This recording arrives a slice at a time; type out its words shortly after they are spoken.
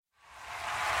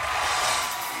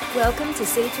Welcome to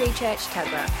C3 Church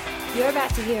Tuggerah. You're about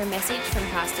to hear a message from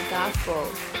Pastor Garth.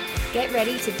 Get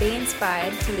ready to be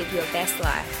inspired to live your best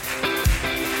life.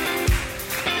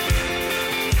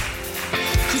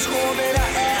 'Cause all that I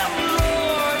am,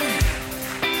 Lord,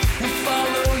 will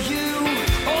follow you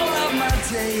all of my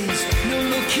days. No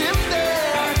looking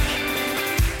back.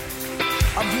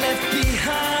 I've left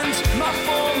behind my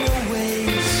former ways.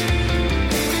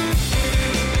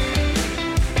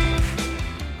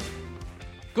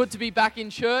 Good to be back in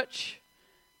church.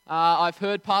 I've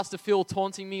heard Pastor Phil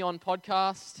taunting me on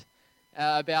podcast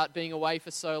about being away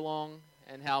for so long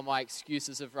and how my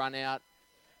excuses have run out.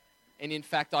 And in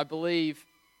fact, I believe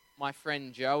my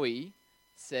friend Joey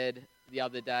said the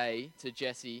other day to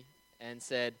Jesse and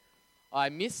said, I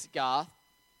miss Garth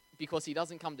because he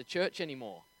doesn't come to church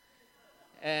anymore.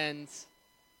 And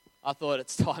I thought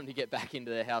it's time to get back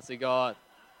into the house of God.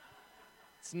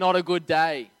 It's not a good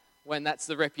day when that's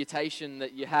the reputation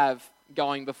that you have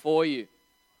going before you.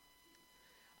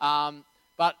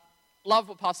 But love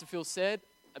what Pastor Phil said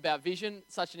about vision.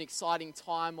 Such an exciting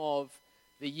time of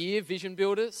the year, Vision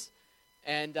Builders.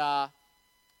 And I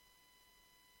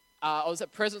was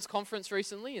at Presence Conference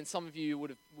recently, and some of you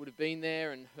would have been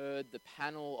there and heard the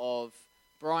panel of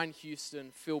Brian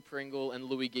Houston, Phil Pringle, and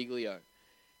Louis Giglio.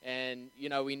 And, you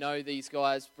know, we know these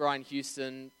guys. Brian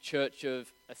Houston, church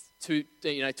of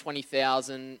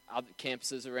 20,000 other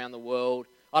campuses around the world.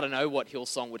 I don't know what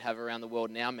Hillsong would have around the world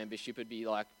now. Membership would be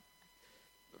like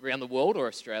around the world or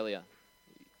Australia.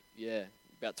 Yeah,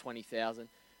 about 20,000.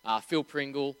 Phil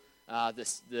Pringle,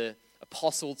 the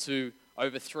apostle to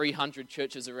over 300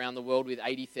 churches around the world with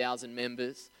 80,000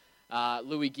 members.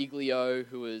 Louis Giglio,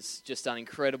 who has just done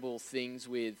incredible things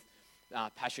with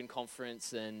Passion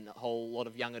Conference and a whole lot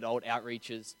of young adult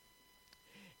outreaches.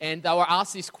 And they were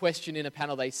asked this question in a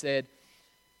panel. They said,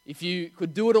 if you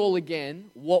could do it all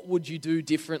again, what would you do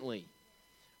differently?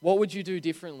 What would you do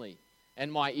differently?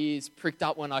 And my ears pricked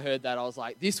up when I heard that. I was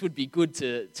like, this would be good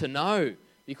to know,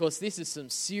 because this is some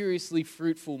seriously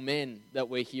fruitful men that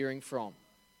we're hearing from.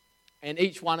 And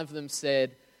each one of them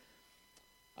said,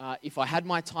 if I had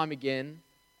my time again,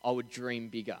 I would dream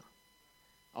bigger.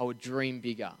 I would dream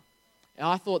bigger. And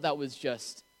I thought that was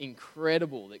just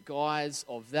incredible, that guys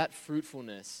of that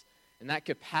fruitfulness and that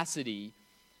capacity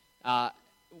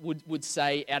would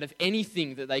say out of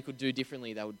anything that they could do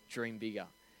differently, they would dream bigger.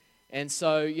 And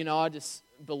so, you know, I just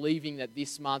believing that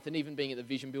this month, and even being at the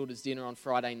Vision Builders dinner on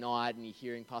Friday night, and you're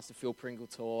hearing Pastor Phil Pringle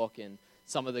talk, and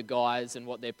some of the guys and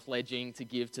what they're pledging to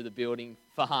give to the building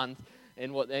fund,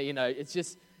 and what they, you know, it's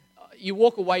just, you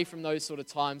walk away from those sort of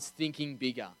times thinking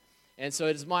bigger. And so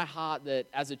it is my heart that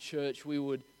as a church we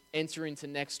would enter into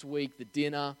next week, the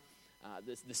dinner,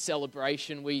 the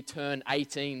celebration. We turn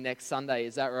 18 next Sunday,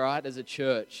 is that right, as a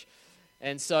church?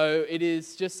 And so it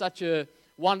is just such a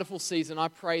wonderful season. I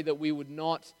pray that we would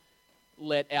not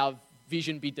let our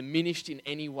vision be diminished in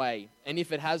any way. And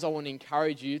if it has, I want to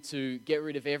encourage you to get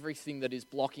rid of everything that is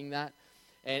blocking that,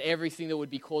 and everything that would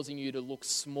be causing you to look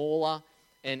smaller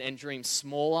and dream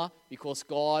smaller, because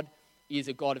God is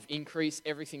a God of increase.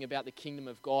 Everything about the kingdom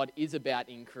of God is about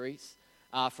increase,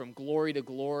 from glory to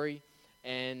glory.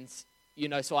 And, you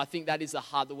know, so I think that is the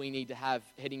heart that we need to have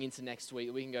heading into next week,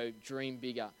 that we can go dream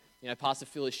bigger. You know, Pastor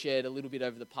Phil has shared a little bit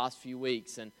over the past few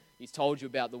weeks, and he's told you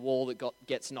about the wall that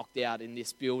gets knocked out in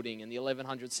this building and the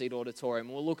 1,100-seat auditorium.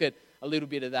 We'll look at a little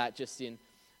bit of that just in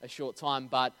a short time.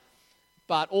 But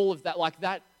all of that, like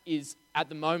that is, at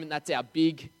the moment, that's our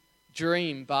big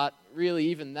dream. But really,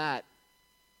 even that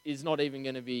is not even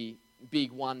going to be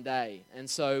big one day. And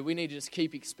so we need to just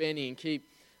keep expanding and keep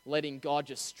letting God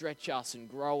just stretch us and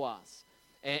grow us.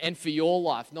 And for your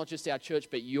life, not just our church,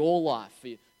 but your life, for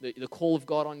the call of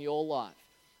God on your life,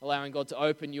 allowing God to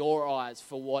open your eyes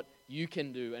for what you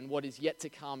can do and what is yet to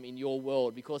come in your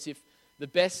world. Because if the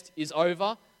best is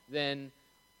over, then,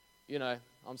 you know,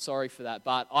 I'm sorry for that,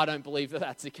 but I don't believe that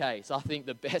that's the case. I think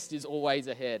the best is always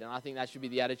ahead, and I think that should be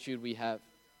the attitude we have.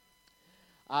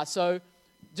 So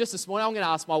just this morning, I'm going to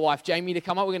ask my wife, Jaimie, to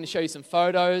come up. We're going to show you some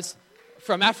photos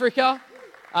from Africa.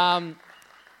 And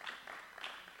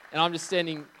I'm just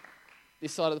standing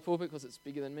this side of the pulpit because it's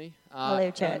bigger than me. Hello,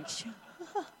 church.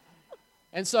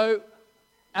 And so,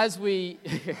 as we...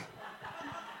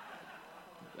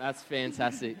 That's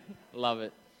fantastic. Love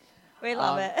it. We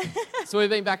love it. So we've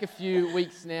been back a few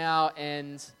weeks now,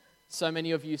 and so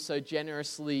many of you so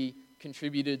generously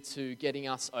contributed to getting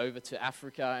us over to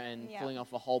Africa and pulling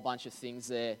off a whole bunch of things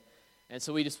there. And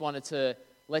so we just wanted to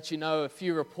let you know a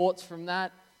few reports from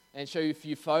that and show you a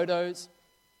few photos.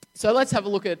 So let's have a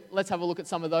look at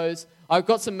some of those. I've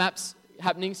got some maps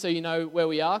happening so you know where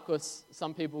we are, because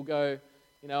some people go,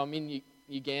 you know, I'm in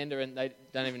Uganda, and they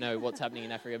don't even know what's happening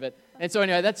in Africa. And so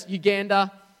anyway, that's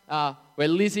Uganda, where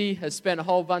Lizzie has spent a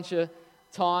whole bunch of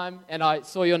time, and I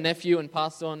saw your nephew and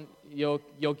passed on your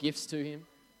gifts to him.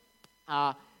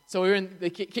 So we were in the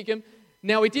Kickham.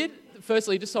 Now we did,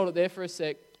 firstly, just hold it there for a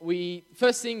sec. We,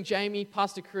 first thing, Jaimie,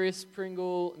 Pastor Chris,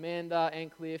 Pringle, Amanda, Ann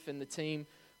Cliff, and the team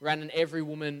ran an Every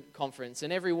Woman conference.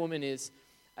 And Every Woman is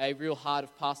a real heart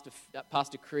of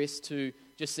Pastor Chris to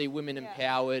just see women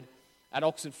empowered at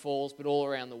Oxford Falls, but all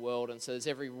around the world. And so there's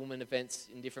Every Woman events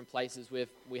in different places.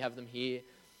 We have them here.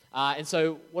 And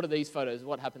so what are these photos?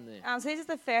 What happened there? So this is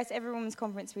the first Every Women's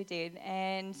Conference we did,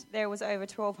 and there was over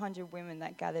 1,200 women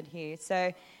that gathered here.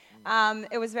 So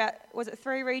it was about,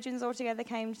 3 regions altogether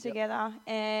came together,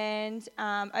 and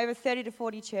over 30 to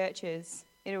 40 churches.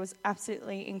 It was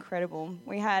absolutely incredible.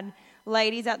 We had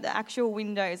ladies at the actual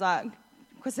windows,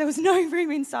 because there was no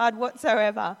room inside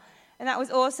whatsoever. And that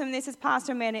was awesome. This is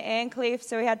Pastor Amanda Ancliffe.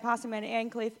 So we had Pastor Amanda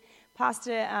Ancliffe,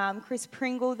 Pastor Chris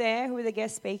Pringle there, who were the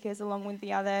guest speakers, along with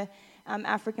the other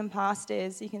African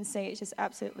pastors. You can see it's just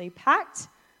absolutely packed.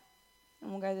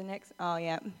 And we'll go to the next. Oh,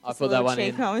 yeah. I put that one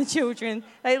in. With children.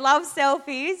 They love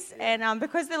selfies. And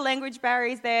because the language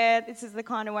barrier is there, this is the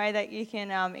kind of way that you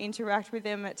can interact with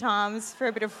them at times for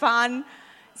a bit of fun.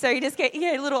 So you just get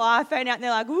a little iPhone out and they're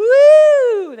like,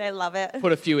 woo! They love it.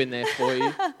 Put a few in there for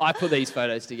you. I put these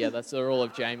photos together, so they're all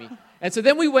of Jaimie. And so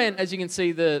then we went, as you can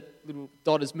see, the little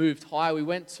dot has moved higher. We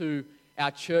went to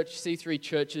our church, C3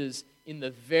 churches, in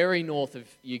the very north of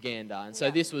Uganda. And so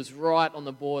this was right on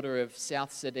the border of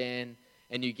South Sudan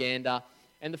and Uganda.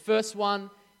 And the first one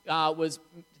was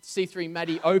C3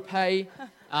 Maddie Ope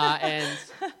and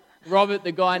Robert,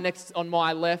 the guy next on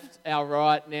my left, our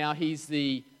right now, he's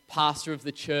the pastor of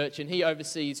the church, and he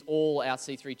oversees all our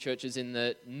C3 churches in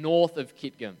the north of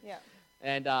Kitgum. Yeah.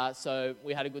 And so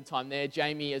we had a good time there.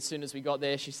 Jaimie, as soon as we got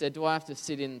there, she said, do I have to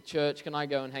sit in church? Can I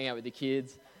go and hang out with the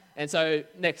kids? And so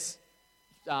next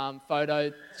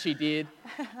photo, she did.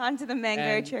 Under the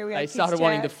mango tree, we had they started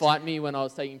wanting to fight me when I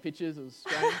was taking pictures. It was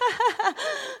strange.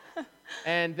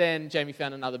 And then Jaimie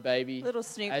found another baby. Little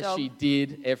Snoop as dog. she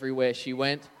did everywhere she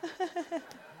went.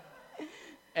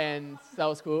 And that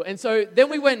was cool. And so then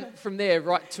we went from there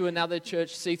right to another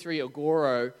church, C3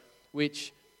 Agoro,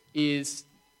 which is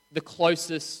the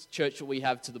closest church that we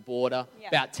have to the border,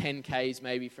 about 10 Ks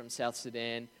maybe from South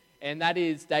Sudan. And that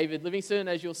is David Livingstone,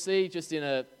 as you'll see, just in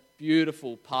a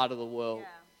beautiful part of the world.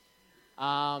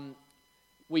 Yeah.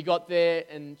 We got there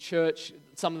in church.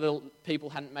 Some of the people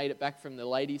hadn't made it back from the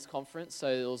ladies' conference,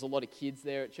 so there was a lot of kids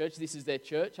there at church. This is their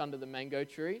church under the mango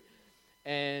tree.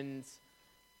 And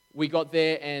we got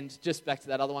there, and just back to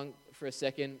that other one for a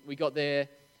second, we got there,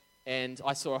 and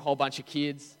I saw a whole bunch of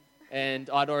kids, and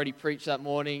I'd already preached that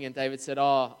morning, and David said,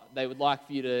 they would like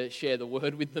for you to share the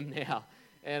word with them now.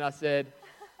 And I said,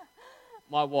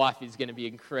 my wife is going to be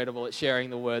incredible at sharing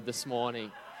the word this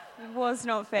morning. It was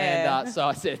not fair. And so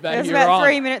I said, babe, there was you're about on.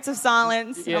 3 minutes of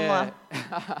silence. Yeah.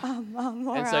 I'm all and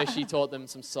right. so she taught them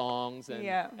some songs,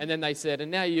 and then they said,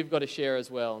 and now you've got to share as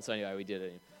well. And so anyway, we did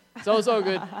it. So it was all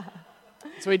good.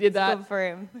 So we did that. Good for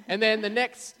him. And then the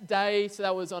next day, so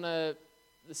that was on the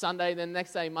Sunday, then the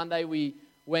next day, Monday, we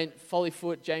went fully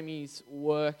foot. Jaimie's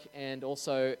work and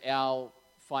also our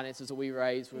finances that we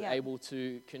raised were able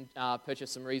to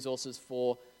purchase some resources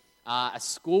for a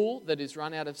school that is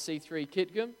run out of C3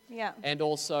 Kitgum, and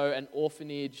also an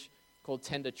orphanage called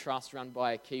Tender Trust run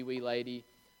by a Kiwi lady.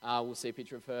 We'll see a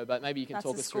picture of her, but maybe you can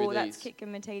talk us through these. That's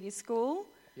Kitgum Matiti's school.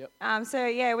 Yep.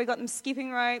 So we got them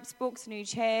skipping ropes, books, new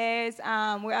chairs.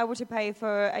 We were able to pay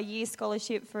for a year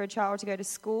scholarship for a child to go to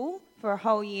school for a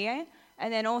whole year.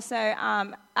 And then also,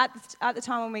 at the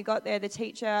time when we got there, the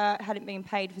teacher hadn't been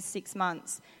paid for 6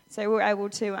 months. So we were able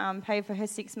to pay for her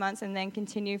 6 months and then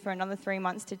continue for another 3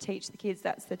 months to teach the kids.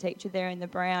 That's the teacher there in the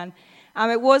brown.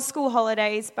 It was school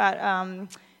holidays, but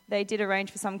they did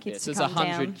arrange for some kids to come down.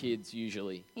 There's 100 kids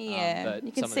usually. Yeah,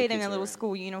 you can see them in their little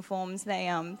school uniforms.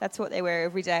 That's what they wear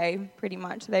every day, pretty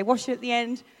much. They wash it at the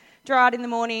end, dry it in the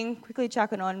morning, quickly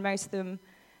chuck it on. Most of them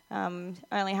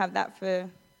only have that for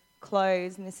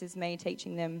clothes, and this is me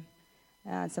teaching them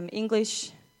some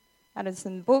English out of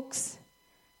some books.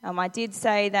 I did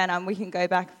say that we can go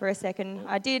back for a second.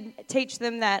 I did teach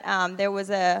them that there was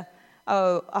a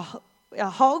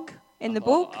hog in the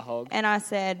book, and I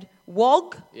said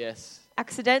wog. Yes.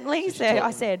 Accidentally, so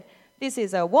I said, "This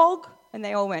is a wog," and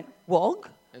they all went wog.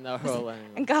 And they were all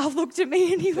and Garth looked at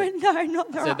me and he went, "No,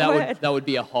 not the right word." That would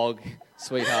be a hog,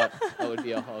 sweetheart. That would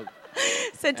be a hog.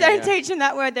 So don't teach them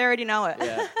that word; they already know it.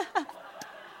 Yeah.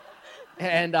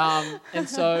 And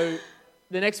so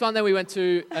the next one, then we went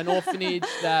to an orphanage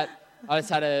that I just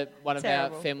had one of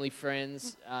Terrible. our family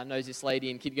friends knows this lady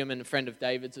in Kidgum and a friend of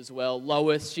David's as well.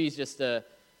 Lois, she's just a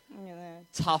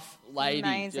tough lady.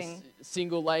 Amazing. Just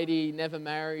single lady, never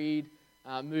married,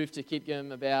 moved to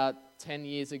Kidgum about 10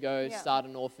 years ago, Yeah. started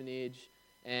an orphanage,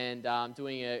 and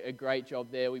doing a great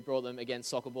job there. We brought them, again,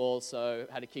 soccer balls, so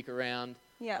had a kick around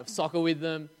Yeah. of soccer with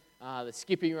them. The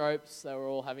skipping ropes, they were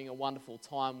all having a wonderful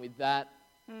time with that.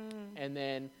 And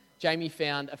then Jaimie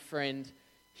found a friend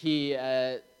here,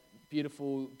 a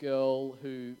beautiful girl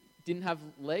who didn't have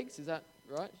legs, is that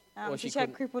right? Or She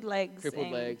had crippled legs crippled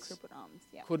and legs. crippled arms.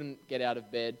 Yeah. couldn't get out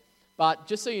of bed. But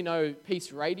just so you know,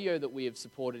 Peace Radio that we have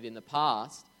supported in the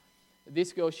past,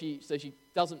 this girl, she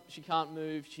can't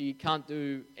move, she can't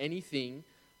do anything,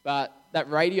 but that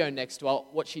radio next to her,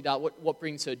 what she does, what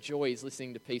brings her joy is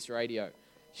listening to Peace Radio.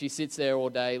 She sits there all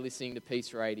day listening to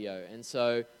Peace Radio. And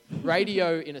so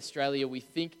radio in Australia, we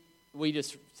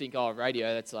just think, oh,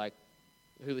 radio, that's like,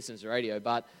 who listens to radio?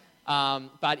 But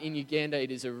in Uganda,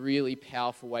 it is a really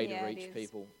powerful way to reach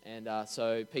people. And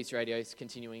so Peace Radio is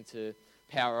continuing to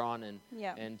power on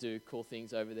and do cool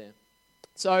things over there.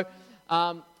 So,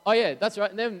 that's right.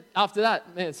 And then after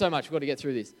that, man, so much, we've got to get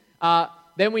through this.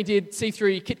 Then we did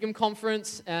C3 Kitgum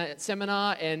Conference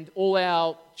seminar, and all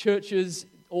our churches,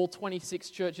 all 26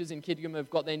 churches in Kitgum have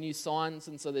got their new signs,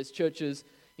 and so there's churches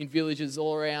in villages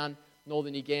all around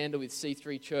northern Uganda with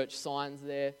C3 church signs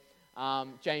there.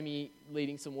 Jaimie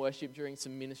leading some worship during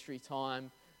some ministry time,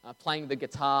 playing the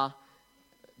guitar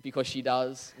because she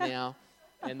does now,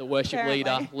 and the worship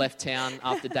leader left town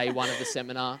after day one of the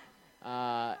seminar.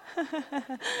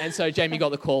 And so Jaimie got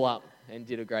the call up and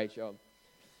did a great job.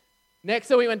 Next,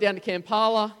 so we went down to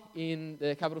Kampala in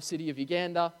the capital city of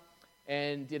Uganda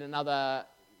and did another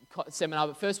seminar.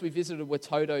 But first we visited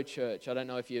Watoto Church. I don't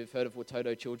know if you've heard of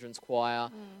Watoto Children's Choir,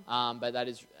 but that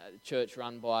is a church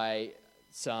run by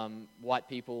some white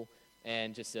people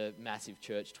and just a massive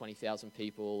church, 20,000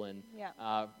 people and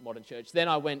modern church. Then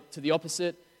I went to the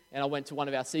opposite, and I went to one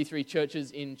of our C3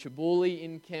 churches in Chibuli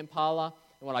in Kampala.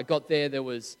 And when I got there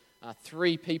was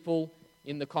 3 people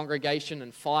in the congregation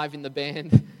and 5 in the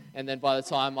band. And then by the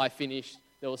time I finished,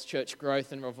 there was church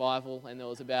growth and revival, and there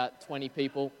was about 20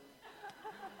 people.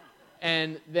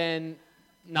 And then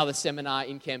another seminar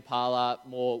in Kampala,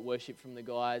 more worship from the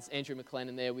guys. Andrew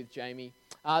McLennan there with Jaimie.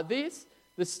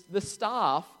 The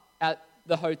staff at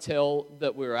the hotel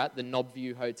that we were at, the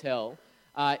Knobview Hotel,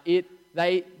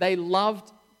 they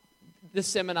loved the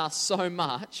seminar so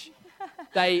much.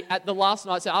 At the last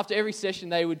night, so after every session,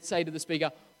 they would say to the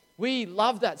speaker, "We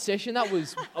loved that session. That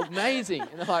was amazing."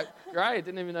 And they're like, "Great,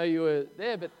 didn't even know you were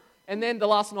there." And then the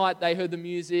last night, they heard the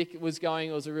music was going.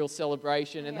 It was a real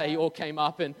celebration, and they all came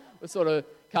up and were sort of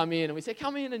come in, and we said,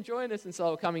 "Come in and join us." And so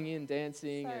they were coming in,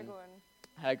 dancing, and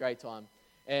had a great time.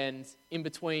 And in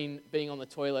between being on the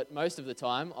toilet most of the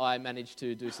time, I managed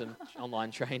to do some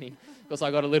online training because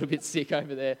I got a little bit sick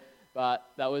over there. But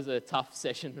that was a tough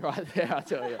session right there, I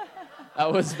tell you.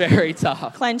 That was very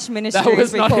tough. Clench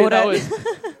Ministries, we called it.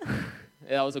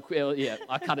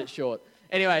 I cut it short.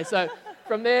 Anyway, so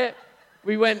from there,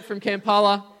 we went from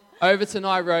Kampala over to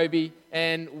Nairobi,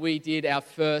 and we did our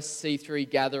first C3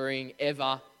 gathering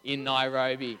ever in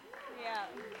Nairobi. Yeah.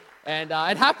 And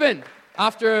it happened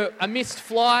after a missed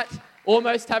flight,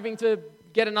 almost having to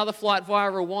get another flight via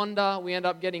Rwanda. We ended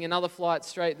up getting another flight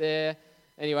straight there.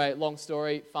 Anyway, long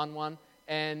story, fun one.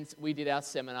 And we did our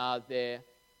seminar there,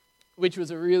 which was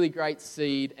a really great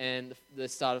seed and the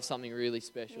start of something really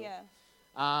special. Yeah.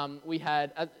 We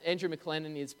had Andrew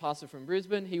McLennan is pastor from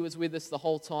Brisbane. He was with us the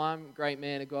whole time, great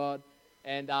man of God.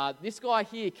 And this guy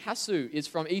here, Kasu, is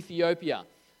from Ethiopia.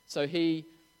 So he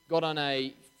got on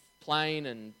a plane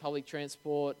and public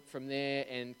transport from there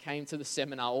and came to the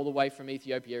seminar all the way from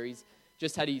Ethiopia. He's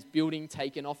just had his building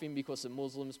taken off him because the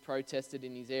Muslims protested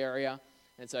in his area.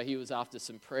 And so he was after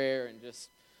some prayer and just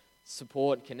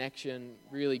support, connection.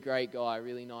 Really great guy,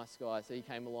 really nice guy. So he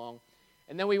came along.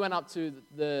 And then we went up to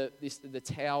the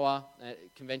Tower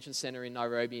Convention Center in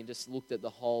Nairobi and just looked at the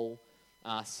whole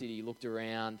city, looked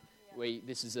around. Yeah.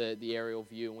 This is the aerial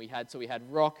view. And we had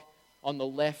Rock on the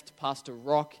left. Pastor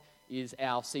Rock is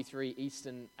our C3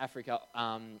 Eastern Africa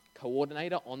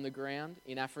coordinator on the ground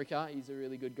in Africa. He's a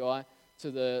really good guy.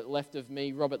 To the left of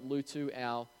me, Robert Lutu,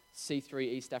 our C3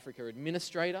 East Africa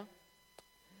administrator.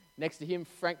 Next to him,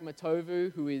 Frank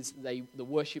Matovu, who is the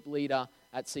worship leader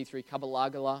at C3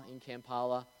 Kabalagala in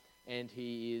Kampala, and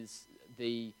he is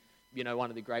one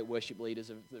of the great worship leaders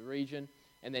of the region.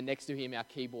 And then next to him, our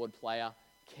keyboard player,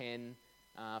 Ken,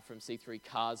 from C3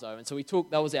 Karzo. And so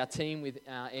that was our team with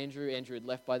Andrew. Andrew had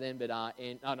left by then, but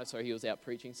he was out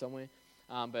preaching somewhere.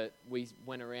 But we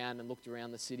went around and looked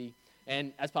around the city.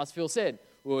 And as Pastor Phil said,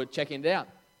 we were checking it out.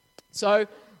 So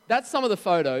that's some of the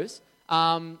photos.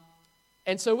 And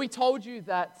so we told you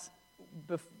that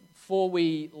before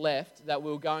we left that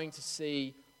we were going to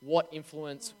see what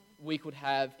influence we could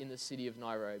have in the city of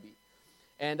Nairobi.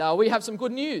 And we have some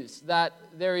good news that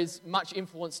there is much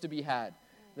influence to be had.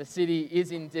 The city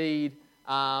is indeed,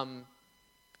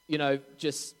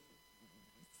 just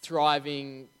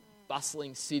thriving,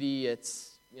 bustling city. It's,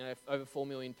 over 4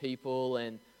 million people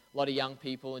and a lot of young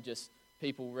people and just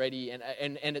people ready. And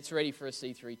it's ready for a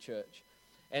C3 church.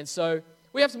 And so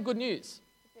we have some good news,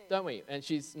 don't we? And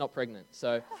she's not pregnant.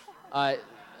 So I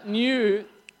knew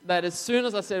that as soon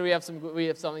as I said we have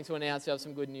something to announce, we have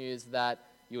some good news, that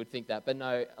you would think that. But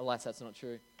no, alas, that's not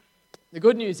true. The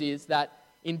good news is that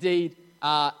indeed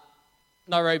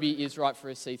Nairobi is right for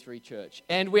a C3 church.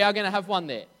 And we are going to have one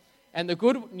there. And the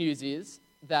good news is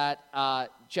that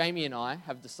Jaimie and I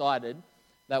have decided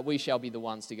that we shall be the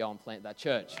ones to go and plant that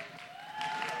church.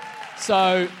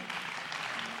 So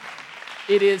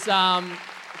it is,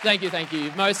 thank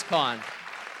you, most kind.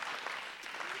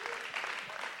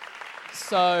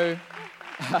 So,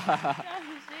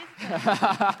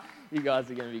 you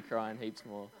guys are going to be crying heaps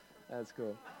more. That's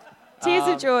cool. Tears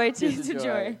of joy.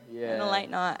 Yeah. On a late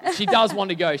night. She does want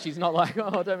to go. She's not like,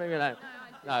 oh, don't make me know.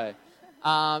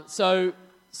 No. So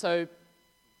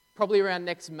probably around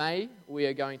next May, we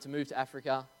are going to move to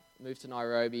Africa, move to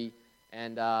Nairobi,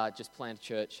 and just plant a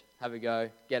church, have a go,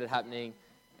 get it happening,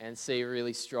 and see a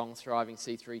really strong, thriving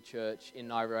C3 church in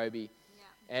Nairobi.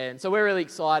 Yeah. And so we're really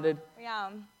excited.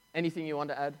 Yeah. Anything you want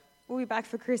to add? We'll be back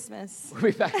for Christmas. We'll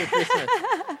be back for Christmas.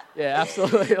 Yeah,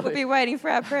 absolutely. We'll be waiting for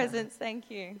our presents, thank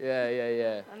you.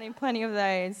 Yeah. I need plenty of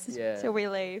those till we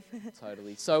leave.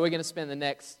 Totally. So we're going to spend the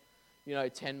next,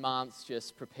 10 months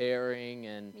just preparing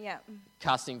and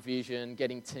casting vision,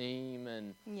 getting team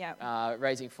and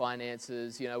raising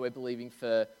finances. We're believing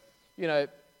for,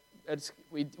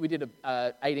 we did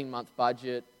a 18-month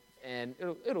budget, and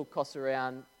it'll cost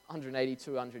around 180,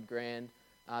 200 grand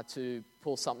to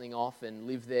pull something off and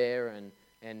live there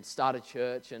and start a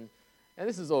church. And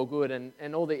this is all good. And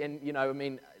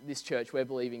this church, we're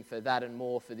believing for that and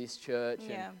more for this church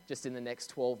and just in the next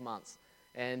 12 months.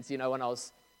 And, when I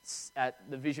was at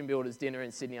the Vision Builders dinner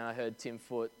in Sydney, I heard Tim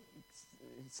Foote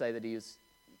say that he was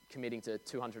committing to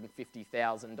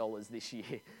 $250,000 this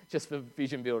year just for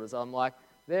Vision Builders. I'm like,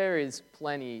 there is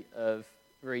plenty of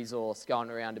resource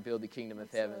going around to build the kingdom of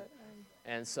heaven.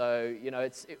 And so,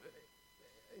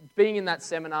 being in that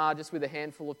seminar just with a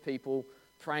handful of people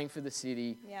praying for the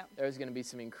city, there's going to be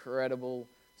some incredible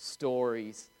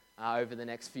stories over the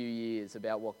next few years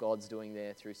about what God's doing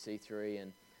there through C3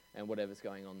 and whatever's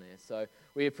going on there. So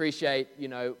we appreciate,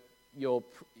 your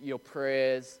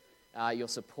prayers, your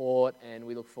support, and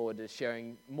we look forward to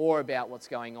sharing more about what's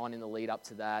going on in the lead up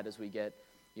to that as we get,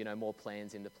 more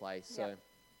plans into place. So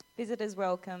visitors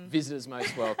welcome. Visitors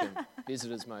most welcome.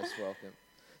 Visitors most welcome.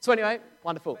 So anyway,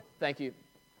 wonderful. Thank you.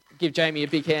 Give Jaimie a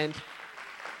big hand.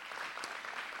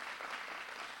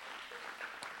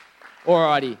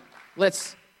 Alrighty,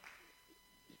 let's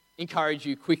encourage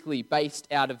you quickly based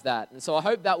out of that. And so I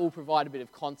hope that will provide a bit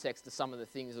of context to some of the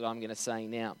things that I'm going to say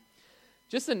now.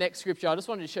 Just the next scripture, I just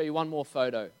wanted to show you one more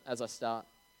photo as I start.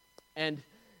 And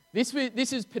this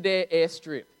is Pader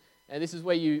Airstrip. And this is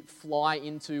where you fly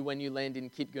into when you land in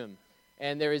Kitgum.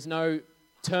 And there is no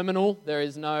terminal, there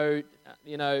is no,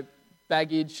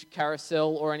 baggage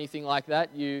carousel or anything like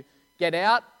that. You get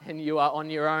out and you are on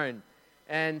your own.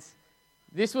 And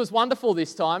this was wonderful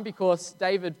this time because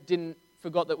David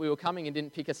forgot that we were coming and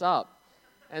didn't pick us up.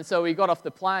 And so we got off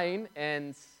the plane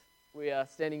and we are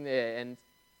standing there and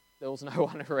there was no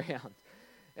one around.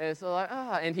 And so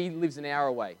and he lives an hour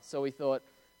away. So we thought,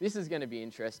 this is going to be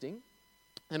interesting.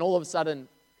 And all of a sudden,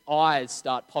 eyes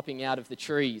start popping out of the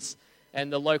trees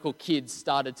and the local kids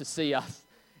started to see us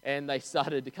and they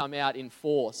started to come out in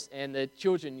force. And the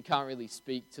children, you can't really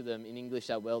speak to them in English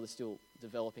that well. They're still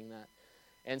developing that.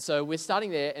 And so we're starting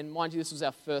there, and mind you, this was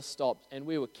our first stop, and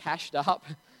we were cashed up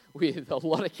with a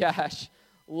lot of cash,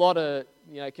 a lot of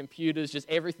computers, just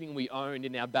everything we owned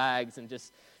in our bags, and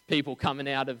just people coming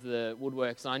out of the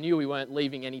woodworks. And I knew we weren't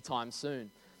leaving anytime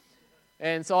soon.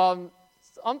 And so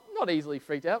I'm not easily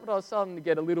freaked out, but I was starting to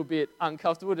get a little bit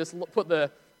uncomfortable. Just put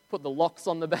the locks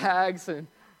on the bags and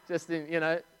just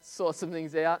sort some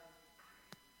things out.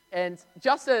 And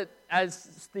just as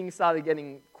things started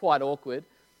getting quite awkward,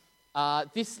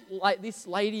 this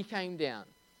lady came down,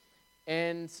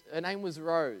 and her name was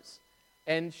Rose,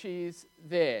 and she's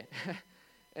there,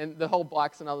 and the whole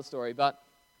bike's another story. But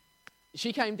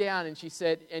she came down and she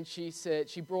said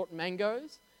she brought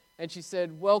mangoes, and she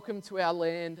said, "Welcome to our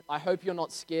land. I hope you're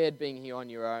not scared being here on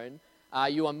your own.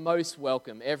 you are most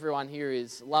welcome. Everyone here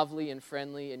is lovely and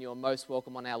friendly, and you're most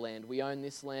welcome on our land. We own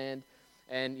this land,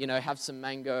 and, have some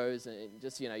mangoes, and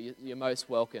just, you're most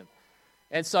welcome.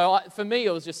 And so for me,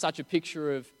 it was just such a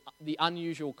picture of the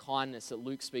unusual kindness that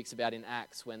Luke speaks about in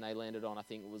Acts when they landed on, I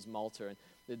think it was Malta, and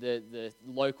the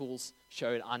locals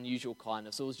showed unusual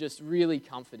kindness. It was just really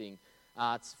comforting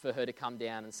for her to come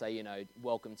down and say,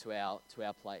 welcome to our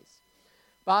place.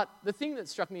 But the thing that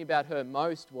struck me about her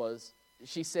most was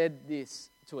she said this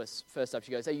to us first up. She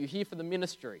goes, "Are you here for the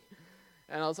ministry?"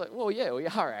 And I was like, well, yeah, we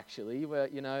are actually.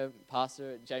 We're,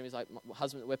 pastor, Jaimie's like, my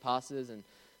husband, we're pastors and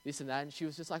this and that. And she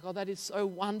was just like, oh, that is so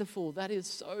wonderful. That is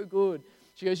so good.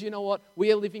 She goes, you know what?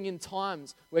 We are living in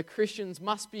times where Christians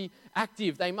must be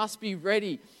active. They must be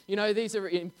ready. These are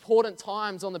important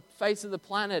times on the face of the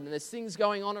planet, and there's things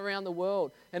going on around the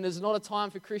world. And there's not a time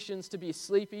for Christians to be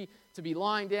sleepy, to be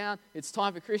lying down. It's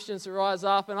time for Christians to rise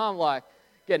up. And I'm like,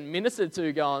 getting ministered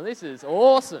to, going, this is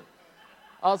awesome.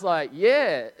 I was like,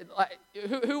 yeah.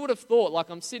 Who would have thought? Like,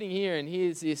 I'm sitting here, and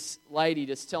here's this lady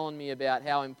just telling me about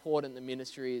how important the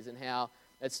ministry is and how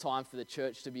it's time for the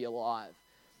church to be alive.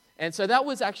 And so that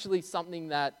was actually something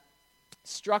that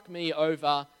struck me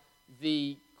over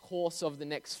the course of the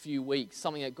next few weeks,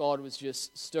 something that God was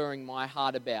just stirring my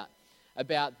heart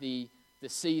about the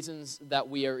seasons that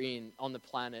we are in on the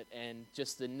planet and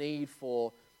just the need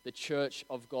for the church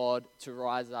of God to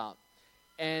rise up.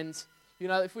 And,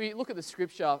 if we look at the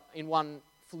scripture in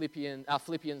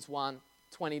Philippians 1,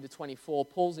 20 to 24,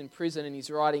 Paul's in prison and he's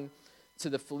writing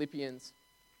to the Philippians.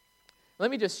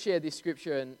 Let me just share this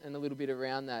scripture and a little bit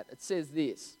around that. It says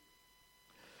this: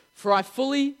 "For I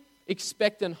fully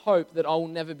expect and hope that I will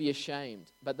never be ashamed,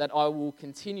 but that I will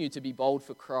continue to be bold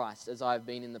for Christ as I have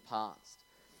been in the past.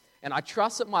 And I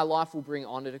trust that my life will bring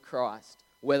honor to Christ,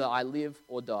 whether I live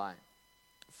or die.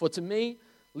 For to me,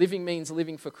 living means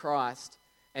living for Christ,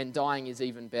 and dying is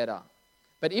even better.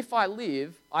 But if I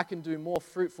live, I can do more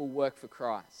fruitful work for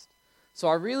Christ. So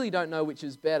I really don't know which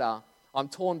is better. I'm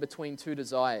torn between two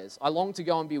desires. I long to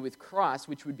go and be with Christ,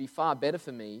 which would be far better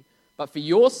for me, but for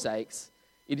your sakes,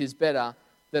 it is better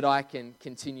that I can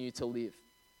continue to live."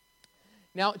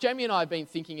 Now, Jaimie and I have been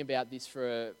thinking about this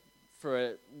for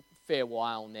a fair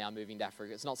while now, moving to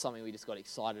Africa. It's not something we just got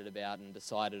excited about and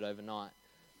decided overnight.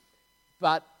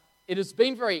 But it has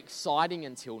been very exciting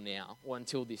until now, or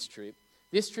until this trip.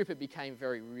 This trip, it became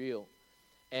very real.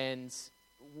 And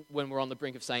when we're on the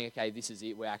brink of saying, okay, this is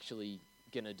it, we're actually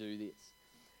going to do this.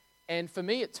 And for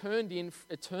me, it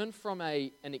turned from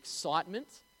an excitement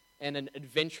and an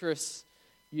adventurous,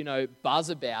 buzz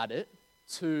about it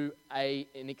to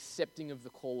an accepting of the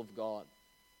call of God.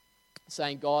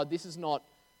 Saying, God, this is not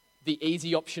the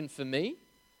easy option for me,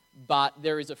 but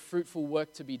there is a fruitful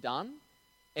work to be done.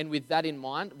 And with that in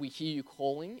mind, we hear you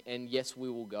calling, and yes, we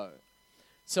will go.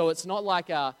 So it's not like,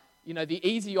 the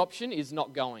easy option is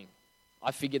not going.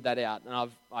 I figured that out,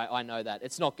 and I know that.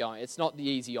 It's not going. It's not the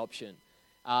easy option.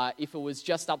 If it was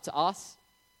just up to us,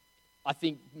 I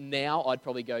think now I'd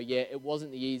probably go, yeah, it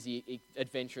wasn't the easy,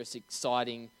 adventurous,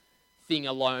 exciting thing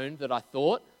alone that I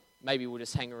thought. Maybe we'll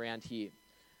just hang around here.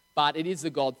 But it is the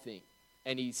God thing,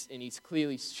 and He's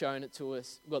clearly shown it to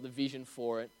us. We've got the vision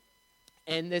for it.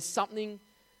 And there's something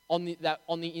on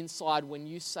the inside when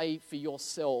you say for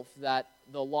yourself that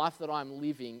the life that I'm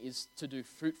living is to do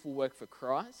fruitful work for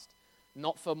Christ,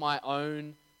 not for my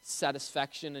own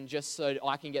satisfaction and just so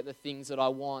I can get the things that I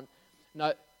want.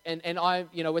 No, and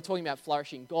we're talking about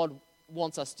flourishing. God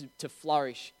wants us to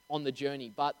flourish on the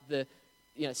journey, but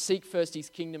seek first His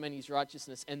kingdom and His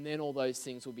righteousness, and then all those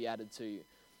things will be added to you.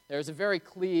 There is a very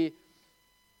clear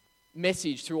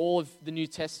message through all of the New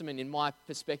Testament, in my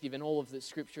perspective, and all of the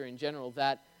Scripture in general,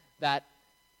 that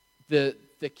the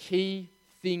key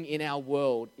thing in our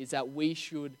world is that we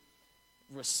should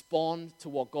respond to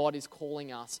what God is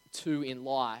calling us to in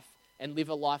life and live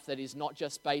a life that is not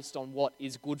just based on what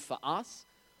is good for us,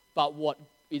 but what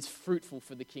is fruitful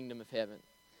for the kingdom of heaven.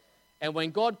 And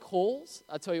when God calls,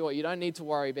 I tell you what, you don't need to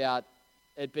worry about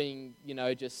it being,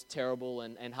 just terrible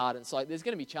and hard. And it's like, there's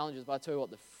going to be challenges, but I tell you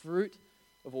what, the fruit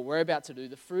of what we're about to do,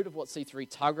 the fruit of what C3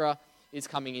 Tuggerah is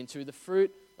coming into, the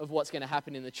fruit of what's going to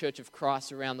happen in the Church of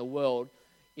Christ around the world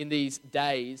in these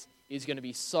days is going to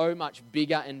be so much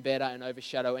bigger and better and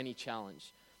overshadow any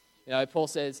challenge. Paul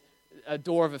says, a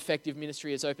door of effective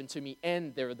ministry is open to me,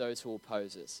 and there are those who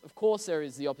oppose us. Of course there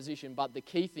is the opposition, but the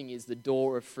key thing is the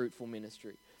door of fruitful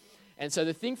ministry. And so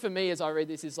the thing for me as I read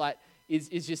this is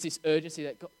just this urgency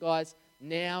that, guys,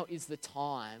 now is the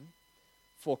time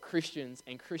for Christians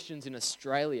and Christians in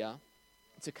Australia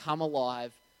to come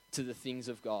alive to the things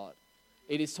of God.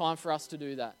 It is time for us to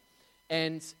do that.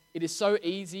 And it is so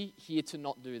easy here to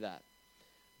not do that.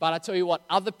 But I tell you what,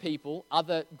 other people,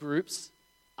 other groups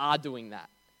are doing that.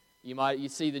 You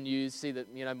see the news, see that,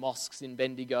 mosques in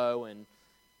Bendigo and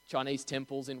Chinese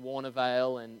temples in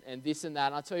Warnervale and this and that.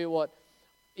 And I tell you what,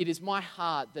 it is my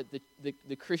heart that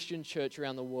the Christian church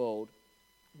around the world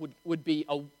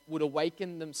would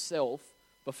awaken themselves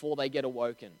before they get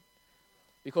awoken.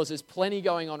 Because there's plenty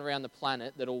going on around the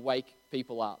planet that will wake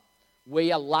people up.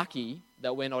 We are lucky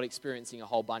that we're not experiencing a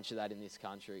whole bunch of that in this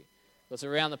country. Because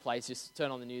around the place, just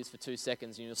turn on the news for 2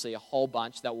 seconds and you'll see a whole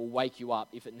bunch that will wake you up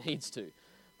if it needs to.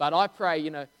 But I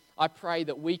pray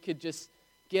that we could just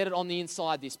get it on the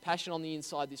inside, this passion on the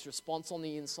inside, this response on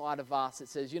the inside of us that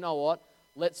says, you know what,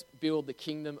 let's build the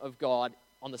kingdom of God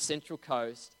on the Central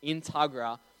Coast in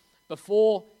Tuggerah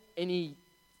before any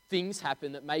things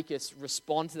happen that make us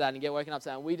respond to that and get woken up.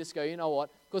 And we just go, you know what,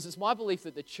 because it's my belief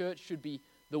that the church should be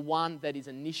the one that is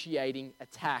initiating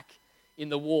attack in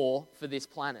the war for this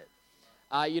planet.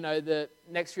 The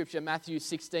next scripture, Matthew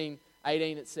 16:18,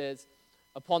 it says,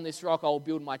 upon this rock I will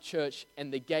build my church,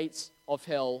 and the gates of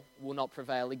hell will not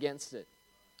prevail against it.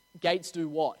 Gates do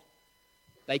what?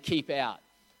 They keep out.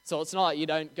 So it's not like you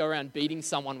don't go around beating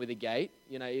someone with a gate,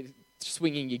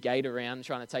 swinging your gate around,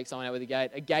 trying to take someone out with a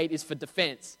gate. A gate is for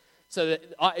defense. So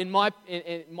that in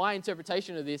my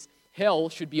interpretation of this, hell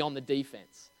should be on the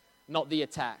defense, not the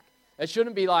attack. It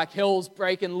shouldn't be like hell's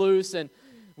breaking loose and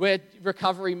we're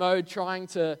recovery mode trying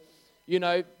to,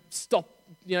 stop,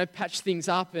 patch things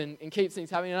up and keep things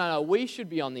happening. No, we should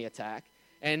be on the attack.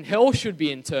 And hell should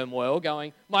be in turmoil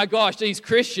going, my gosh, these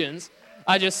Christians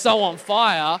are just so on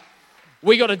fire.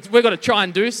 We got to try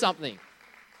and do something.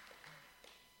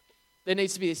 There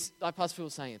needs to be this, like Pastor Phil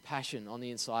was saying, a passion on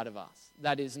the inside of us.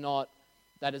 That does not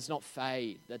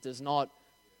fade. That does not,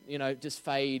 just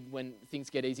fade when things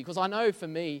get easy. Because I know for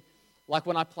me, like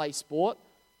when I play sport,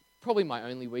 probably my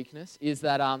only weakness is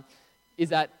that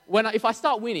if I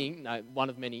start winning, one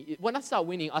of many, when I start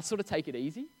winning, I sort of take it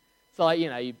easy. So like,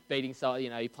 you're beating someone,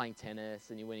 you're playing tennis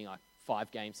and you're winning like 5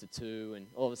 games to 2, and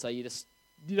all of a sudden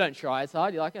you don't try as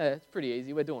hard. You're like, it's pretty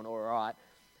easy, we're doing all right.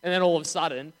 And then all of a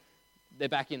sudden, they're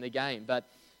back in the game. But,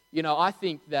 I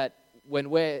think that when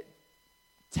we're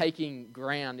taking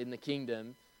ground in the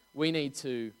kingdom, we need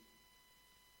to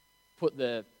put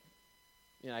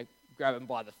grab them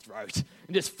by the throat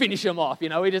and just finish them off.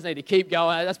 We just need to keep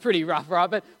going. That's pretty rough, right?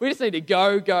 But we just need to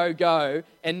go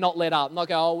and not let up. Not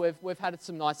go, we've had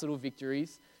some nice little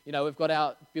victories. We've got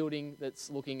our building that's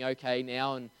looking okay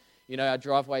now, and, our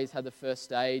driveways had the first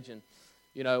stage, and,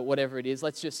 whatever it is,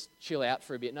 let's just chill out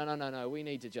for a bit. No. We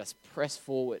need to just press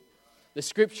forward. The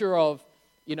scripture of,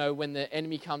 when the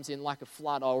enemy comes in like a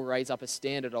flood, I'll raise up a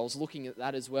standard. I was looking at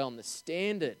that as well, and the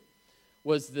standard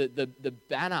was the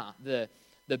banner,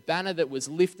 the banner that was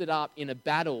lifted up in a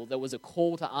battle, that was a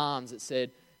call to arms. It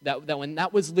said that when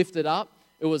that was lifted up,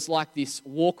 it was like this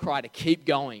war cry to keep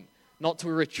going, not to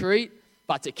retreat,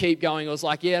 but to keep going. It was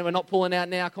like, we're not pulling out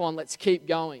now, come on, let's keep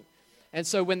going. And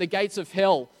so when the gates of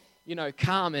hell,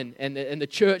 come and the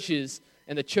churches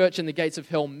and the gates of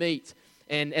hell meet,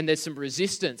 and there's some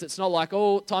resistance. It's not like,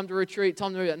 time to retreat,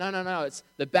 time to retreat. No. It's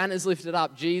the banner's lifted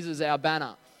up. Jesus, our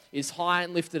banner, is high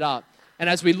and lifted up. And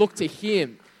as we look to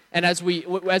Him, and as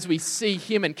we see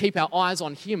Him and keep our eyes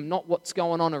on Him, not what's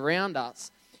going on around us,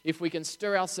 if we can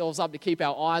stir ourselves up to keep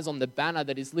our eyes on the banner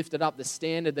that is lifted up, the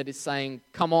standard that is saying,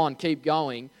 come on, keep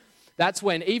going, that's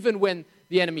when, even when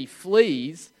the enemy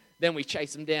flees, then we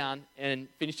chase them down and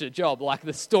finish the job. Like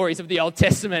the stories of the Old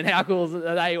Testament, how cool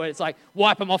are they? Where it's like,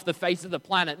 wipe them off the face of the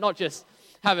planet, not just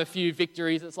have a few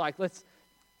victories. It's like, let's,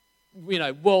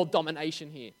 world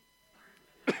domination here.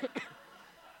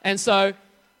 And so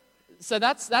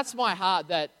that's my heart,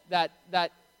 that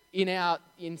in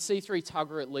C3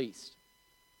 Tuggerah at least,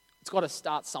 it's got to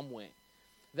start somewhere.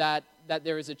 That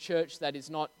there is a church that is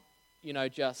not,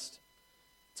 just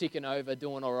ticking over,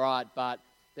 doing all right, but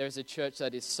there is a church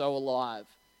that is so alive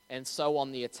and so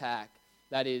on the attack,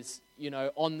 that is,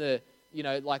 on the,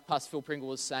 like Pastor Phil Pringle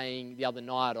was saying the other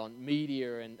night, on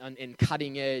media and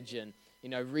cutting edge and,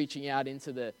 reaching out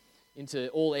into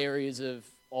all areas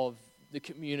of the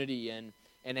community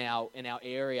and our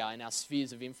area and our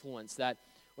spheres of influence, that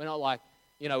we're not like,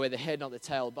 we're the head, not the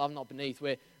tail, above, not beneath.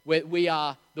 We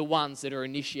are the ones that are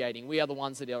initiating. We are the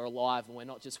ones that are alive, and we're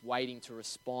not just waiting to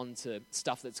respond to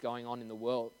stuff that's going on in the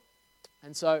world.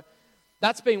 And so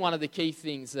that's been one of the key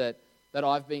things that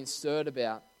I've been stirred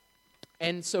about.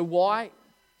 And so why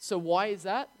is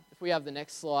that? If we have the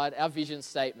next slide, our vision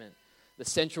statement, the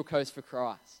Central Coast for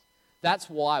Christ. That's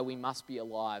why we must be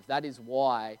alive. That is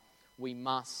why we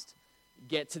must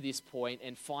get to this point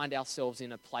and find ourselves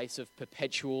in a place of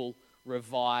perpetual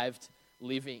revived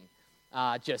living.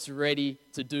 just ready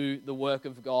to do the work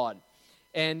of God.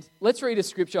 And let's read a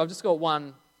scripture. I've just got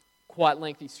one quite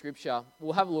lengthy scripture.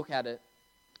 We'll have a look at it.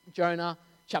 Jonah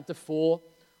chapter 4.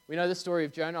 We know the story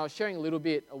of Jonah. I was sharing a little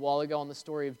bit a while ago on the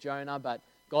story of Jonah, but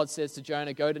God says to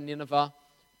Jonah, go to Nineveh,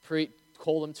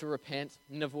 call them to repent.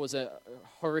 Nineveh was a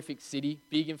horrific city,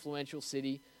 big influential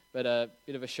city, but a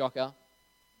bit of a shocker.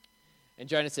 And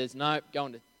Jonah says, no,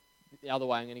 going the other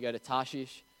way. I'm going to go to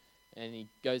Tarshish. And he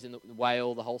goes in the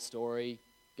whale, the whole story.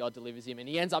 God delivers him. And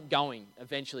he ends up going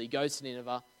eventually. He goes to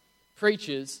Nineveh,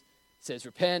 preaches, says,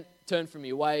 repent, turn from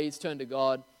your ways, turn to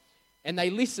God. And they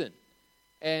listen.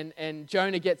 And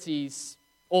Jonah gets his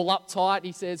all uptight.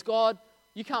 He says, God,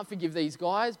 you can't forgive these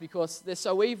guys because they're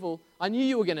so evil. I knew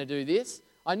you were going to do this.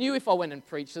 I knew if I went and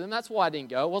preached to them, that's why I didn't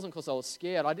go. It wasn't because I was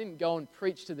scared. I didn't go and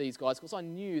preach to these guys because I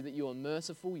knew that you are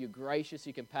merciful, you're gracious,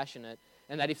 you're compassionate,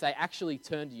 and that if they actually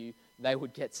turned to you, they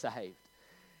would get saved.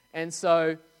 And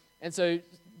so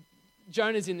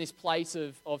Jonah's in this place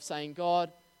of saying,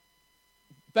 God,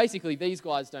 basically these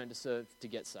guys don't deserve to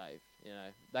get saved. You know,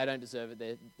 they don't deserve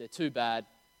it. They're too bad.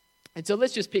 And so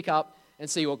let's just pick up and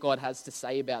see what God has to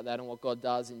say about that and what God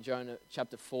does in Jonah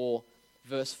chapter 4,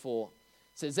 verse 4.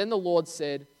 It says, then the Lord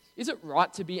said, is it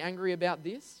right to be angry about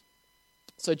this?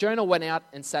 So Jonah went out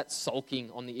and sat sulking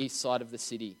on the east side of the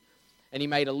city. And he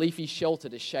made a leafy shelter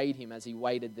to shade him as he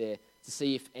waited there to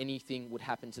see if anything would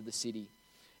happen to the city.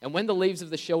 And when the leaves of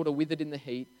the shelter withered in the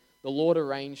heat, the Lord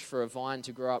arranged for a vine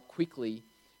to grow up quickly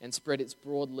and spread its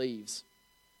broad leaves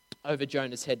over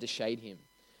Jonah's head to shade him.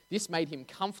 This made him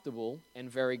comfortable and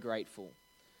very grateful.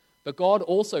 But God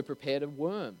also prepared a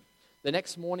worm. The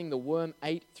next morning the worm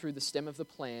ate through the stem of the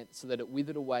plant so that it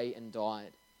withered away and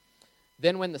died.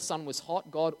 Then when the sun was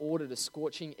hot, God ordered a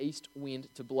scorching east wind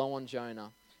to blow on Jonah,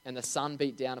 and the sun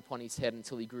beat down upon his head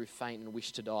until he grew faint and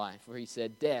wished to die. For he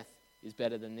said, death is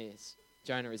better than this.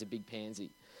 Jonah is a big pansy.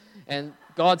 And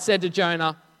God said to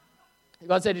Jonah,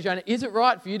 is it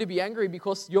right for you to be angry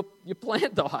because your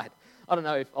plant died? I don't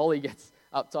know if Ollie gets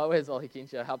uptight. Where's Ollie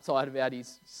Kincher? Uptight about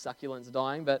his succulents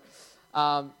dying. But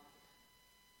and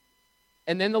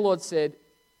then the Lord said,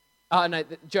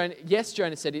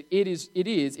 Jonah said, it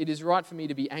is right for me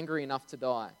to be angry enough to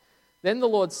die. Then the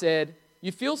Lord said,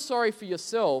 you feel sorry for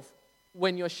yourself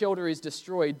when your shelter is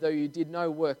destroyed, though you did no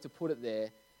work to put it there,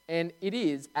 and it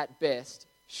is, at best,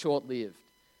 short-lived.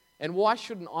 And why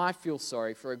shouldn't I feel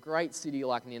sorry for a great city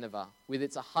like Nineveh, with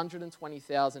its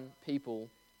 120,000 people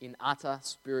in utter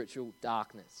spiritual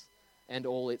darkness and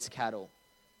all its cattle?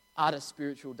 Utter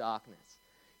spiritual darkness.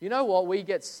 You know what? We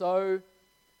get so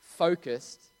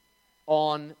focused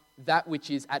on that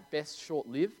which is at best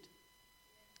short-lived,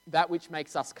 that which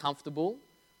makes us comfortable,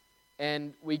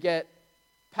 and we get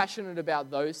passionate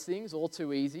about those things all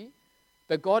too easy.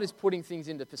 But God is putting things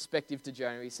into perspective to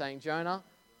Jonah. He's saying, Jonah,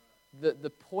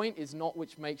 the point is not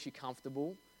which makes you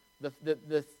comfortable.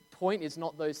 The point is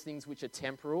not those things which are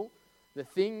temporal. The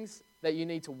things that you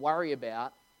need to worry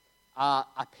about are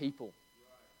people.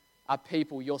 Are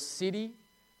people. Your city,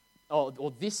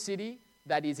 or this city,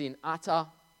 that is in utter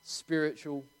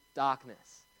spiritual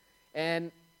darkness.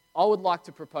 And I would like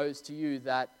to propose to you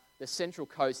that the Central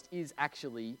Coast is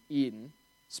actually in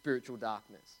spiritual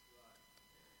darkness.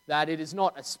 That it is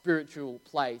not a spiritual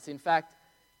place. In fact,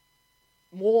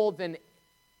 more than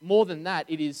that,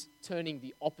 it is turning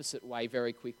the opposite way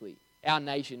very quickly. Our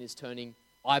nation is turning,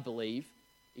 I believe,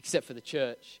 except for the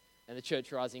church and the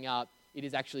church rising up, it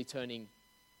is actually turning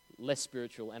less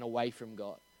spiritual and away from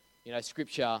God. You know,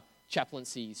 scripture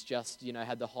chaplaincies just,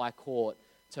 had the high court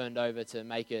turned over to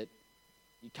make it,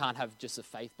 you can't have just a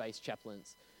faith-based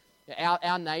chaplains.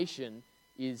 Our nation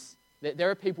is, there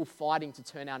are people fighting to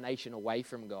turn our nation away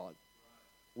from God.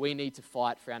 We need to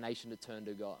fight for our nation to turn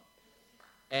to God.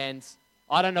 And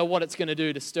I don't know what it's going to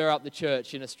do to stir up the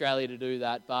church in Australia to do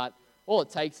that, but all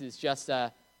it takes is just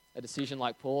a decision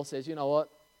like Paul says, you know what,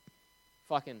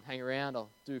 if I can hang around, I'll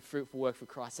do fruitful work for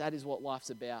Christ. That is what life's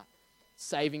about,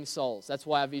 saving souls. That's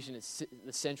why our vision is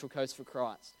the Central Coast for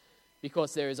Christ,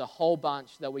 because there is a whole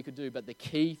bunch that we could do, but the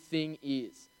key thing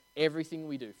is everything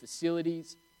we do,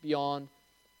 facilities, beyond,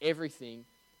 everything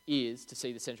is to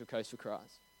see the Central Coast for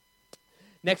Christ.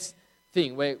 Next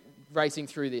thing, we're racing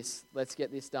through this. Let's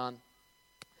get this done.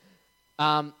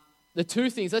 The two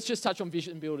things, let's just touch on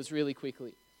vision builders really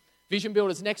quickly. Vision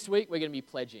builders, next week, we're going to be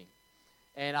pledging.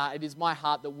 And it is my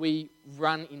heart that we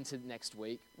run into next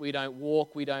week. We don't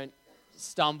walk, we don't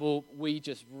stumble. We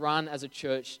just run as a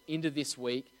church into this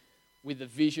week with the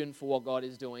vision for what God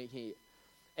is doing here.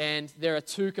 And there are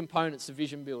two components to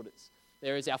vision builders.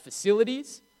 There is our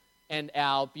facilities and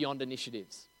our beyond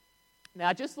initiatives.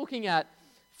 Now, just looking at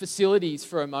facilities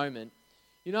for a moment,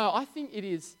 I think it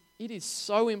is it is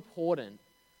so important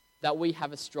that we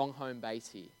have a strong home base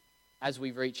here as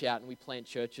we reach out and we plant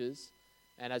churches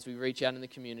and as we reach out in the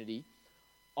community.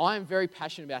 I am very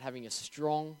passionate about having a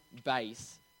strong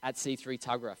base at C3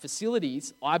 Tuggerah.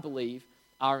 Facilities, I believe,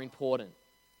 are important.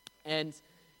 And,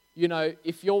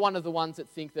 if you're one of the ones that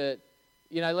think that,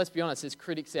 let's be honest, there's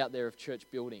critics out there of church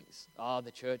buildings. Oh,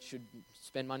 the church should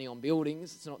spend money on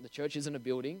buildings. The church isn't a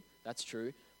building. That's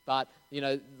true. But,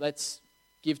 let's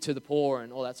give to the poor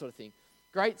and all that sort of thing.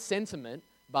 Great sentiment,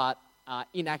 but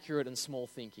inaccurate and small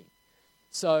thinking.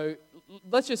 So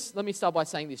let me start by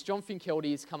saying this. John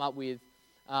Finkelty has come up with,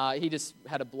 he just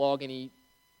had a blog and he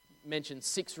mentioned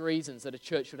 6 reasons that a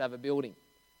church should have a building.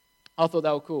 I thought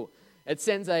they were cool. It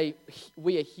sends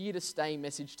we are here to stay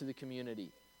message to the community.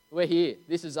 We're here.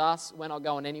 This is us. We're not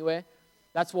going anywhere.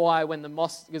 That's why when the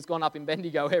mosque has gone up in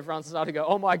Bendigo, everyone started to go,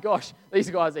 oh my gosh, these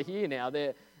guys are here now.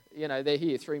 They're here,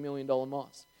 $3 million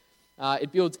mosque.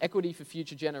 It builds equity for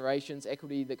future generations,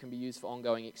 equity that can be used for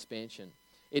ongoing expansion.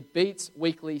 It beats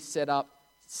weekly set up,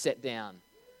 set down.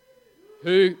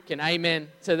 Who can amen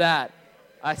to that?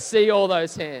 I see all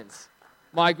those hands.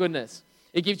 My goodness.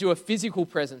 It gives you a physical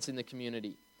presence in the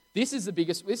community. This is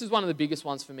one of the biggest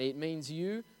ones for me. It means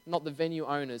you, not the venue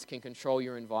owners, can control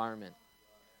your environment.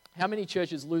 How many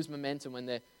churches lose momentum when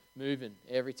they're moving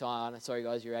every time? Sorry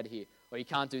guys, you're out of here. Or you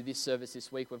can't do this service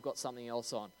this week, we've got something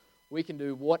else on. We can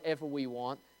do whatever we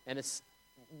want and it's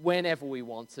whenever we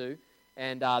want to,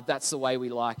 and that's the way we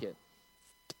like it.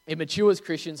 It matures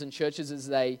Christians and churches as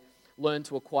they learn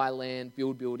to acquire land,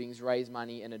 build buildings, raise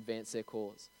money, and advance their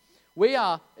cause. We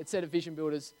are, at Set of Vision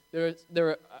Builders, there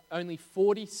are only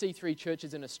 40 C3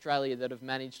 churches in Australia that have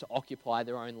managed to occupy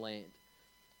their own land.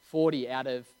 40 out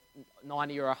of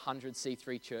 90 or 100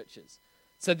 C3 churches.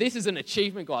 So this is an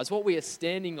achievement, guys. What we are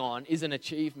standing on is an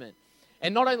achievement.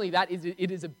 And not only that,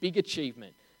 it is a big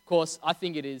achievement. Of course, I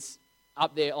think it is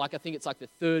up there, I think it's like the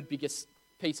 3rd biggest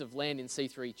piece of land in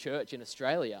C3 church in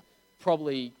Australia.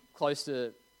 Probably close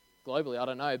to globally, I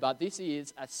don't know. But this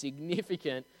is a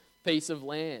significant piece of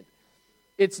land.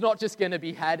 It's not just going to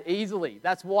be had easily.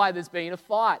 That's why there's been a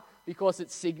fight, because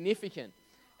it's significant.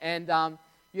 And,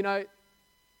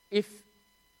 if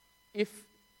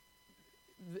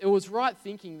it was right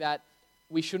thinking that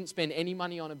we shouldn't spend any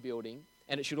money on a building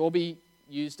and it should all be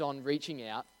used on reaching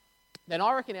out, then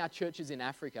I reckon our churches in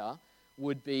Africa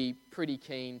would be pretty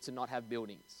keen to not have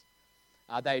buildings.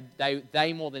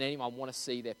 They more than anyone want to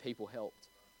see their people helped.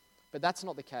 But that's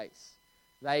not the case.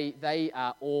 They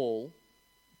are all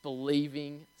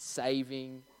believing,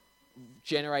 saving,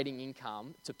 generating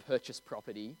income to purchase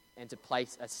property and to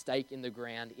place a stake in the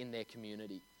ground in their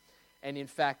community. And in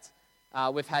fact,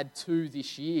 we've had 2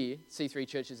 this year, C3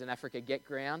 churches in Africa, get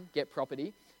ground, get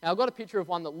property. Now, I've got a picture of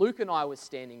one that Luke and I were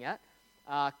standing at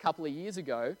a couple of years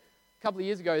ago. A couple of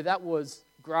years ago, that was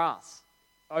grass,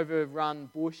 overrun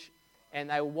bush,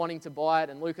 and they were wanting to buy it.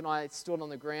 And Luke and I stood on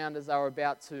the ground as they were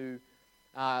about to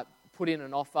put in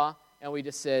an offer. And we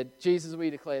just said, Jesus, we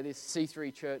declare this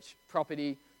C3 church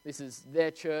property. This is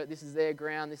their church, this is their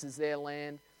ground, this is their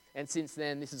land. And since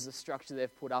then, this is the structure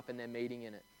they've put up and they're meeting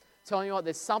in it. Telling you what,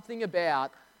 there's something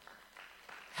about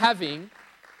having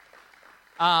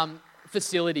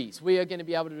facilities. We are going to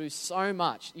be able to do so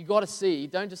much. You've got to see,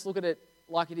 don't just look at it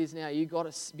like it is now. You've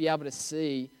got to be able to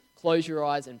see, close your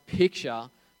eyes and picture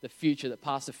the future that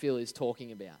Pastor Phil is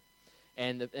talking about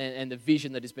and the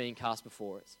vision that is being cast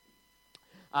before us.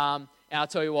 And I'll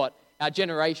tell you what, our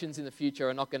generations in the future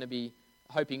are not going to be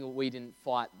hoping we didn't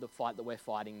fight the fight that we're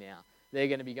fighting now. They're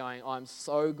going to be going, I'm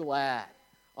so glad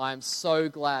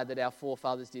that our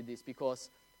forefathers did this, because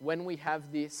when we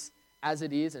have this as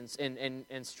it is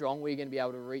and strong, we're going to be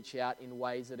able to reach out in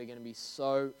ways that are going to be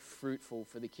so fruitful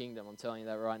for the kingdom. I'm telling you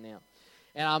that right now.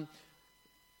 And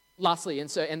lastly,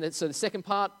 so the second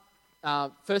part,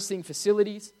 first thing,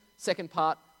 facilities. Second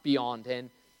part, beyond. And,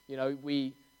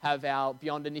 we have our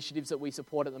Beyond initiatives that we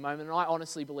support at the moment. And I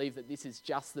honestly believe that this is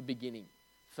just the beginning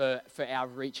for our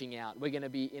reaching out. We're going to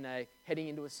be heading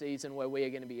into a season where we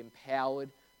are going to be empowered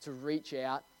to reach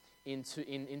out in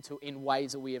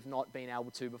ways that we have not been able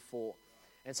to before.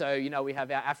 And so, we have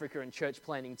our Africa and church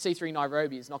planting. C3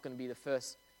 Nairobi is not going to be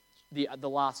the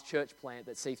last church plant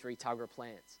that C3 Tuggerah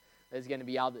plants. There's going to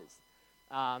be others.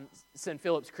 St.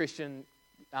 Philip's Christian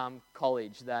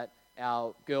College, that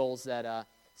our girls that are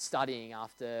studying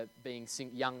after being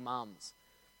young mums.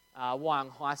 Wyong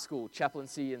High School,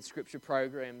 chaplaincy and scripture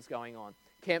programs going on.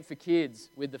 Camp for Kids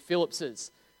with the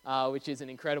Phillipses, which is an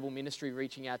incredible ministry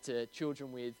reaching out to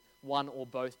children with one or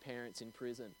both parents in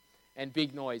prison. And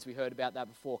Big Noise, we heard about that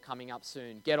before, coming up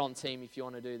soon. Get on team if you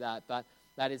want to do that, but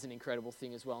that is an incredible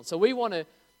thing as well. And so we want to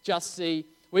just see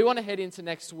we want to head into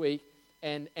next week,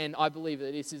 and I believe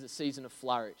that this is a season of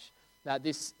flourish. That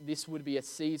this would be a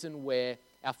season where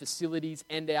our facilities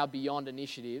and our Beyond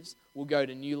initiatives will go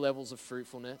to new levels of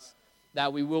fruitfulness,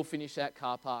 that we will finish that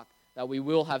car park, that we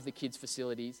will have the kids'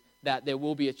 facilities, that there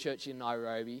will be a church in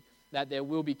Nairobi, that there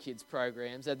will be kids'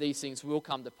 programs, that these things will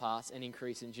come to pass and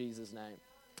increase in Jesus' name.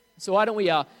 So why don't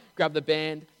we grab the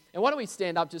band, and why don't we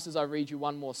stand up just as I read you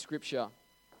one more scripture.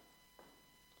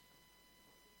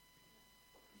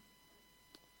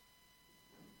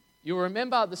 You'll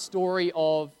remember the story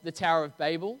of the Tower of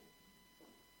Babel.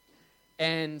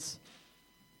 And,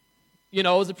 it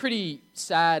was a pretty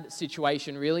sad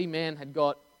situation, really. Man had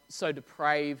got so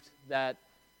depraved that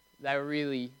they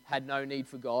really had no need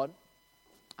for God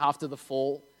after the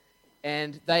fall.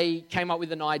 And they came up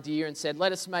with an idea and said,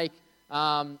 let us make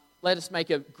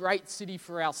a great city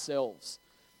for ourselves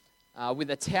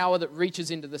with a tower that reaches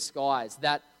into the skies,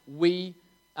 that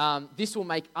this will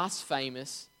make us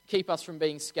famous, keep us from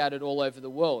being scattered all over the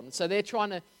world. And so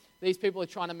these people are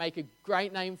trying to make a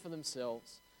great name for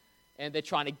themselves, and they're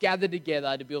trying to gather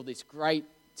together to build this great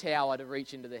tower to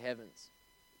reach into the heavens.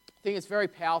 I think it's very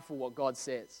powerful what God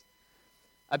says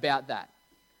about that.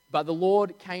 But the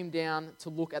Lord came down to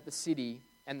look at the city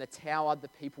and the tower the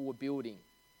people were building.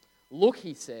 Look,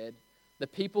 he said, the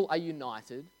people are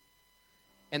united,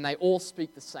 and they all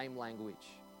speak the same language.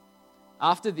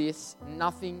 After this,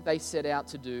 nothing they set out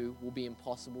to do will be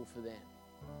impossible for them.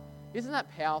 Isn't that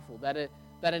powerful? That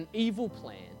an evil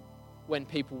plan, when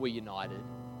people were united,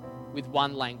 with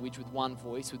one language, with one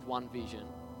voice, with one vision,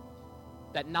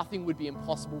 that nothing would be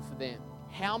impossible for them.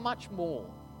 How much more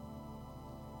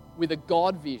with a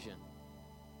God vision,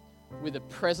 with the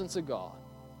presence of God,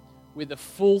 with the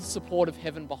full support of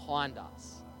heaven behind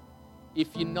us,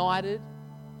 if united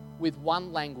with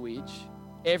one language,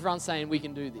 everyone's saying, we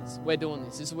can do this. We're doing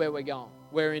this. This is where we're going.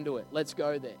 We're into it. Let's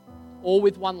go there. All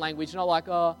with one language. Not like,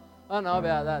 I don't know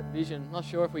about that vision. Not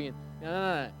sure if we can.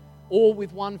 No. All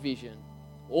with one vision.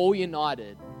 All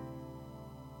united.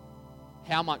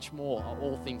 How much more are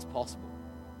all things possible?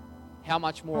 How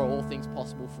much more are all things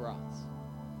possible for us?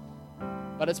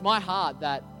 But it's my heart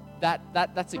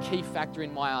that's a key factor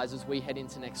in my eyes as we head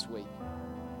into next week.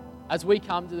 As we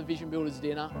come to the Vision Builders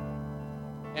Dinner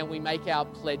and we make our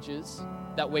pledges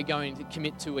that we're going to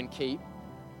commit to and keep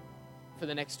for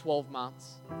the next 12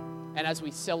 months. And as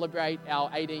we celebrate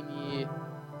our 18-year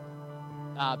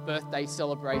birthday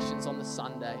celebrations on the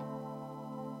Sunday,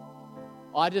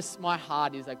 my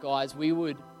heart is that, guys, we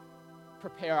would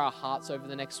prepare our hearts over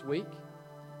the next week,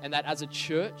 and that as a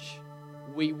church,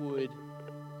 we would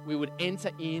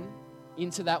enter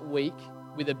into that week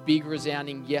with a big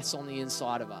resounding yes on the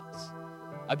inside of us.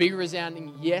 A big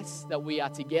resounding yes that we are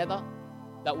together,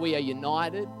 that we are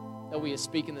united, that we are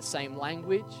speaking the same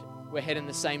language, we're heading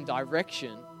the same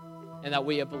direction, and that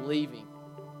we are believing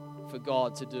for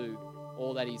God to do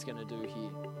all that He's going to do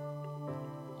here.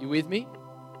 You with me?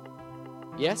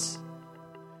 Yes?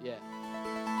 Yeah.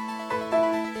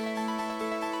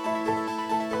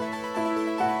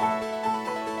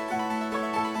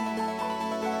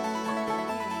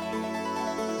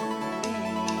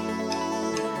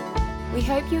 We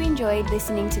hope you enjoyed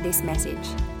listening to this message.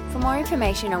 For more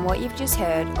information on what you've just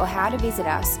heard or how to visit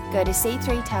us, go to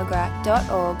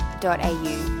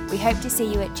c3tuggerah.org.au. We hope to see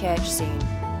you at church soon.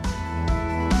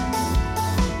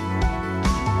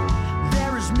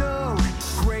 There is no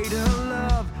greater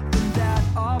love than that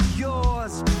of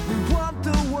yours. We want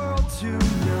the world to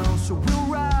know, so we'll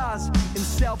rise in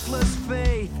selfless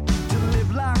faith to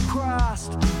live like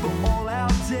Christ for all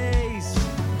our days.